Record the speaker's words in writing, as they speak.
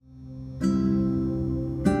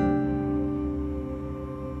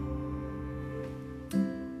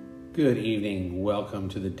Good evening. Welcome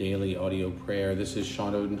to the daily audio prayer. This is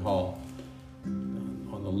Sean Odenhall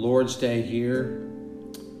on the Lord's Day here.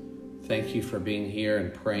 Thank you for being here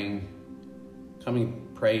and praying, coming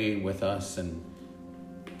pray with us. And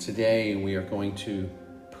today we are going to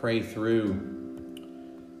pray through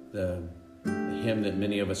the hymn that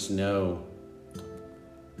many of us know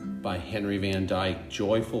by Henry Van Dyke,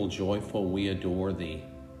 Joyful, Joyful, We Adore Thee.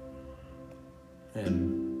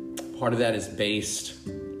 And part of that is based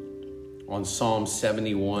on Psalm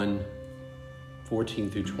 71, 14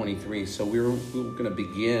 through 23. So we're going to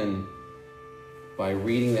begin by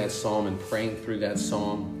reading that psalm and praying through that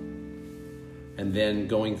psalm, and then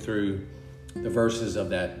going through the verses of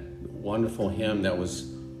that wonderful hymn that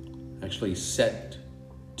was actually set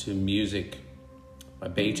to music by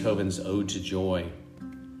Beethoven's Ode to Joy.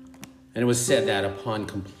 And it was said that upon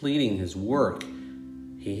completing his work,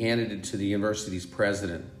 he handed it to the university's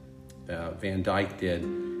president, Van Dyke did,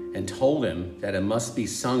 and told him that it must be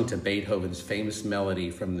sung to Beethoven's famous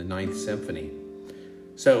melody from the Ninth Symphony.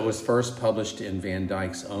 So it was first published in Van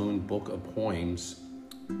Dyke's own book of poems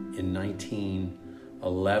in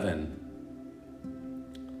 1911.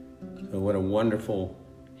 So what a wonderful,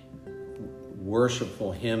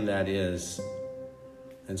 worshipful hymn that is.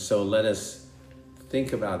 And so let us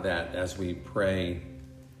think about that as we pray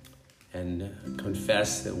and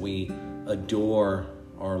confess that we adore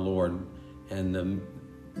our Lord and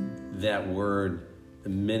that word, the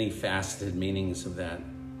many faceted meanings of that.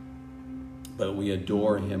 But we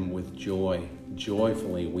adore him with joy.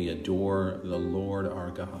 Joyfully we adore the Lord our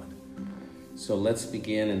God. So let's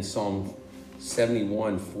begin in Psalm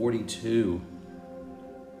 71, 14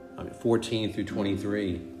 through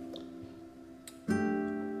 23.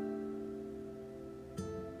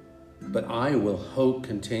 But I will hope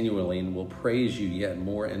continually and will praise you yet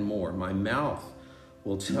more and more. My mouth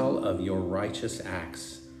will tell of your righteous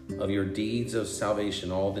acts, of your deeds of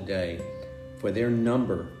salvation all the day, for their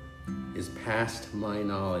number is past my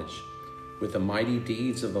knowledge. With the mighty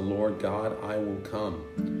deeds of the Lord God I will come.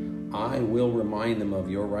 I will remind them of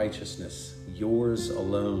your righteousness, yours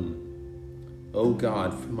alone. O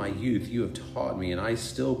God, from my youth you have taught me, and I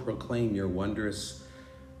still proclaim your wondrous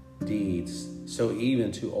deeds. So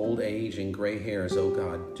even to old age and gray hairs, O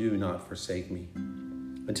God, do not forsake me,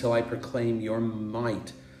 until I proclaim your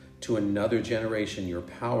might to another generation, your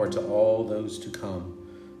power to all those to come.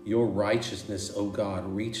 Your righteousness, O God,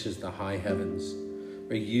 reaches the high heavens.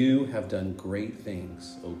 For you have done great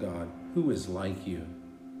things, O God. Who is like you?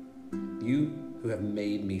 You who have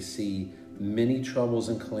made me see many troubles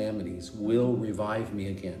and calamities will revive me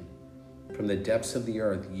again. From the depths of the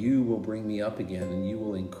earth, you will bring me up again, and you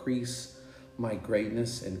will increase my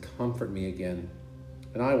greatness and comfort me again.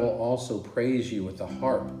 And I will also praise you with the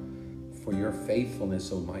harp for your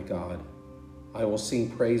faithfulness, O my God. I will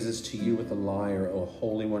sing praises to you with the lyre, O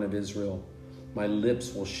Holy One of Israel. My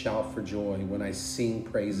lips will shout for joy when I sing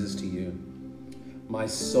praises to you. My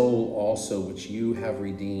soul also, which you have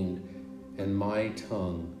redeemed, and my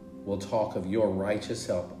tongue will talk of your righteous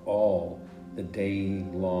help all the day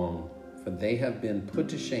long. For they have been put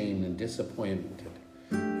to shame and disappointed,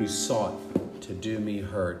 who sought to do me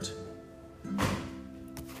hurt.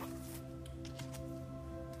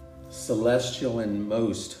 Celestial and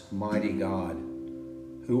most mighty God,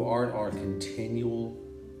 who art our continual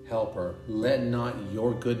helper, let not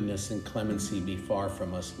your goodness and clemency be far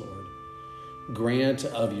from us, Lord. Grant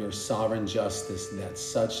of your sovereign justice that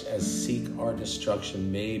such as seek our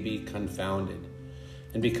destruction may be confounded,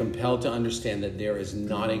 and be compelled to understand that there is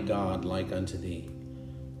not a God like unto thee.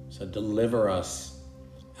 So deliver us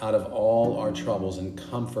out of all our troubles and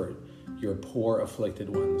comfort your poor afflicted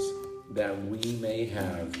ones, that we may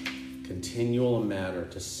have continual matter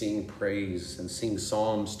to sing praise and sing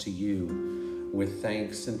psalms to you with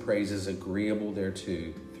thanks and praises agreeable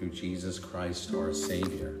thereto, through Jesus Christ our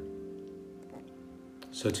Savior.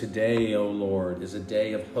 So today, O Lord, is a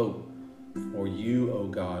day of hope, for you, O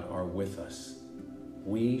God, are with us.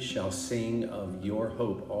 We shall sing of your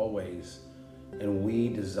hope always, and we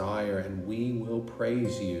desire and we will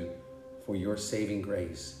praise you for your saving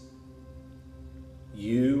grace.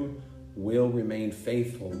 You will remain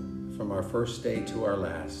faithful from our first day to our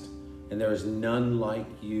last, and there is none like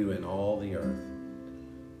you in all the earth.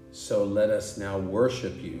 So let us now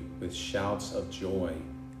worship you with shouts of joy.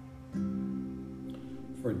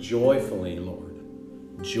 For joyfully, Lord,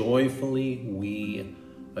 joyfully we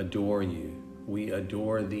adore you. We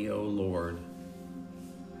adore thee, O Lord,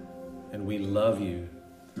 and we love you,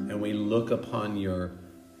 and we look upon your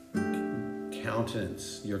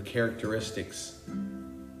countenance, your—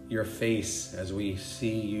 your face as we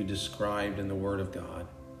see you described in the Word of God.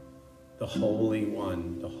 the Holy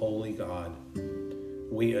One, the Holy God.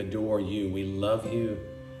 We adore you, we love you,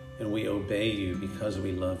 and we obey you because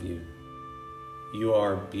we love you. You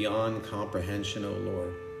are beyond comprehension, O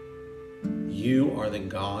Lord. You are the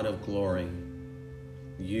God of glory.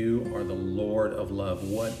 You are the Lord of love.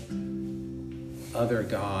 What other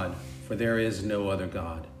God, for there is no other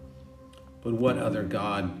God, but what other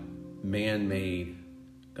God, man-made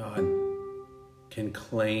God, can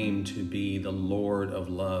claim to be the Lord of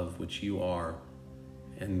love, which you are,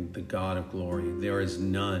 and the God of glory? There is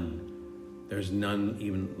none. There's none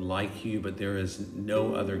even like you, but there is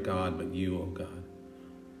no other God but you, O God.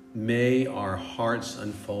 May our hearts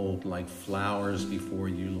unfold like flowers before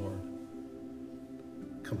you, Lord.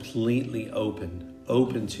 Completely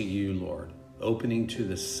open to you, Lord, opening to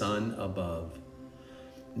the sun above.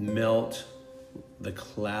 Melt the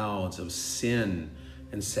clouds of sin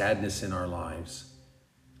and sadness in our lives.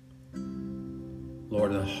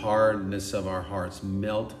 Lord, the hardness of our hearts,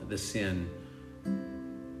 melt the sin,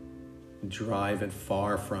 drive it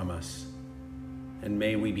far from us. And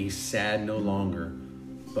may we be sad no longer,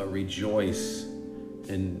 but rejoice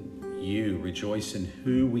in you, rejoice in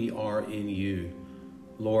who we are in you.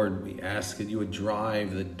 Lord, we ask that you would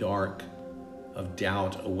drive the dark of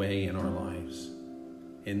doubt away in our lives.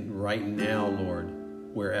 And right now, Lord,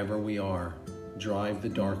 wherever we are, drive the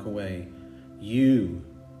dark away. You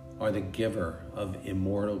are the giver of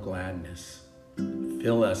immortal gladness.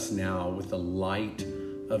 Fill us now with the light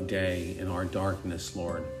of day in our darkness,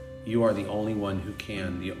 Lord. You are the only one who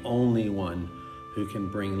can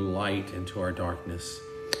bring light into our darkness.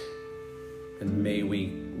 And may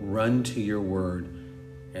we run to your word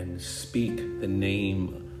and speak the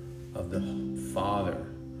name of the Father,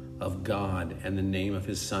 of God, and the name of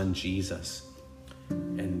his Son, Jesus,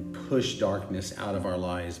 and push darkness out of our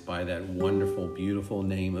lives by that wonderful, beautiful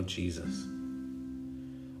name of Jesus.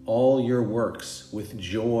 All your works with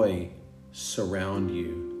joy surround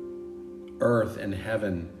you. Earth and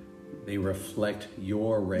heaven, they reflect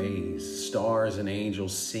your rays. Stars and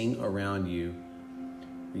angels sing around you.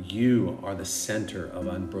 You are the center of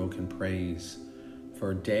unbroken praise.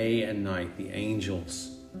 For day and night, the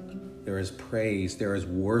angels, there is praise, there is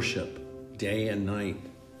worship day and night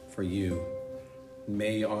for you.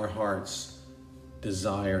 May our hearts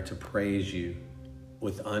desire to praise you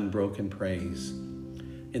with unbroken praise.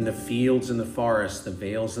 In the fields and the forests, the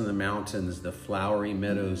vales and the mountains, the flowery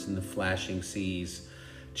meadows and the flashing seas,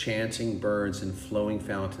 chanting birds and flowing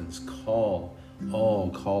fountains, call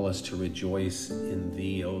us to rejoice in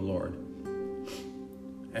thee, O Lord.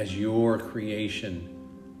 As your creation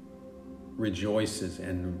rejoices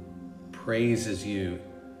and praises you,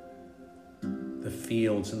 the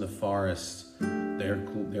fields and the forests,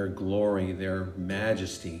 their glory, their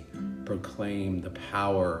majesty, proclaim the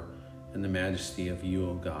power and the majesty of you,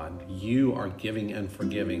 O God. You are giving and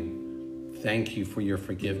forgiving. Thank you for your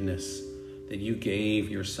forgiveness, that you gave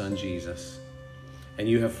your Son Jesus, and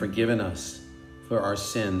you have forgiven us for our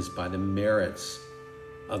sins by the merits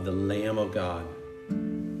of the Lamb of God.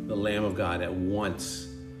 The Lamb of God, at once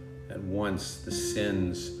the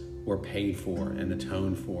sins were paid for and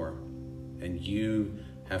atoned for, and you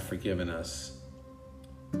have forgiven us.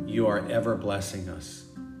 You are ever blessing us.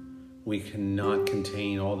 We cannot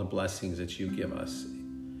contain all the blessings that you give us.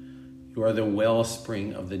 You are the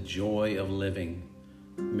wellspring of the joy of living.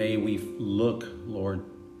 May we look, Lord,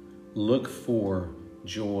 for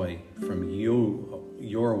joy from you,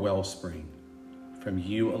 your wellspring, from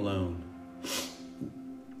you alone.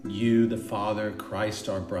 You, the Father, Christ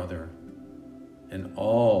our brother, and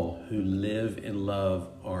all who live in love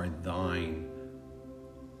are thine.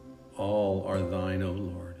 All are thine, O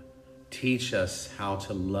Lord. Teach us how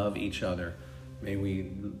to love each other. May we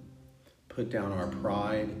put down our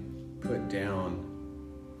pride, put down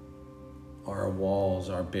our walls,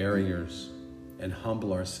 our barriers, and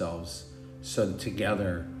humble ourselves so that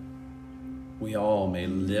together we all may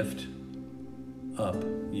lift up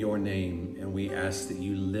your name, and we ask that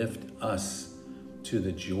you lift us to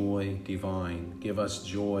the joy divine. Give us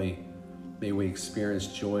joy. May we experience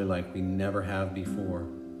joy like we never have before.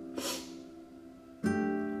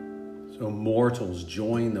 So mortals,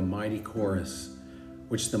 join the mighty chorus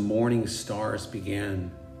which the morning stars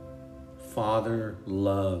began. Father,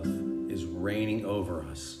 love is reigning over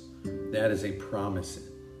us. That is a promise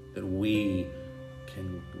that we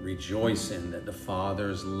can rejoice in, that the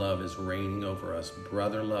Father's love is reigning over us.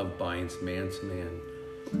 Brother love binds man to man.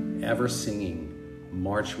 Ever singing,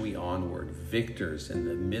 march we onward, victors in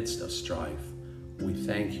the midst of strife. We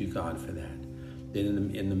thank you, God, for that. That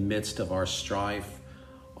in the midst of our strife,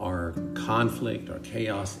 our conflict, our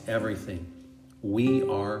chaos, everything, We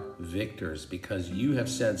are victors because you have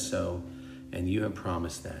said so and you have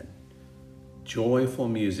promised that. Joyful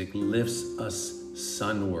music lifts us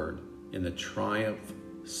sunward in the triumph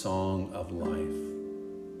song of life.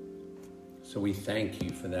 So we thank you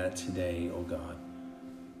for that today, O God.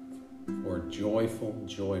 For joyful,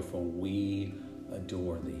 joyful, we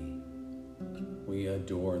adore thee. We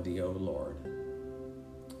adore thee, O Lord.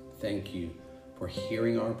 Thank you for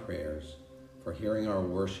hearing our prayers, for hearing our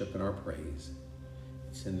worship and our praise.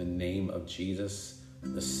 It's in the name of Jesus,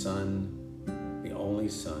 the Son, the only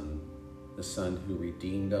Son, the Son who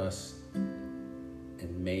redeemed us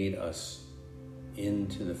and made us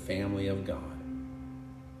into the family of God.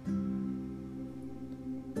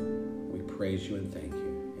 We praise you and thank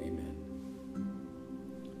you. Amen.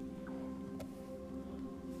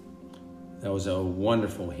 That was a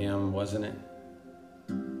wonderful hymn, wasn't it?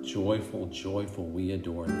 Joyful, joyful, we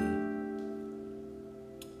adore thee.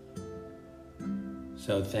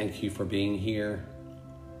 So thank you for being here,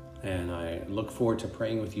 and I look forward to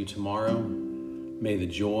praying with you tomorrow. May the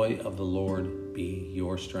joy of the Lord be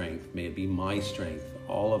your strength. May it be my strength,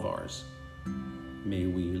 all of ours. May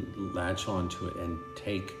we latch onto it and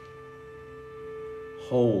take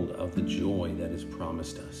hold of the joy that is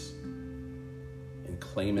promised us and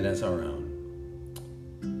claim it as our own.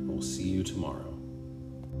 We'll see you tomorrow.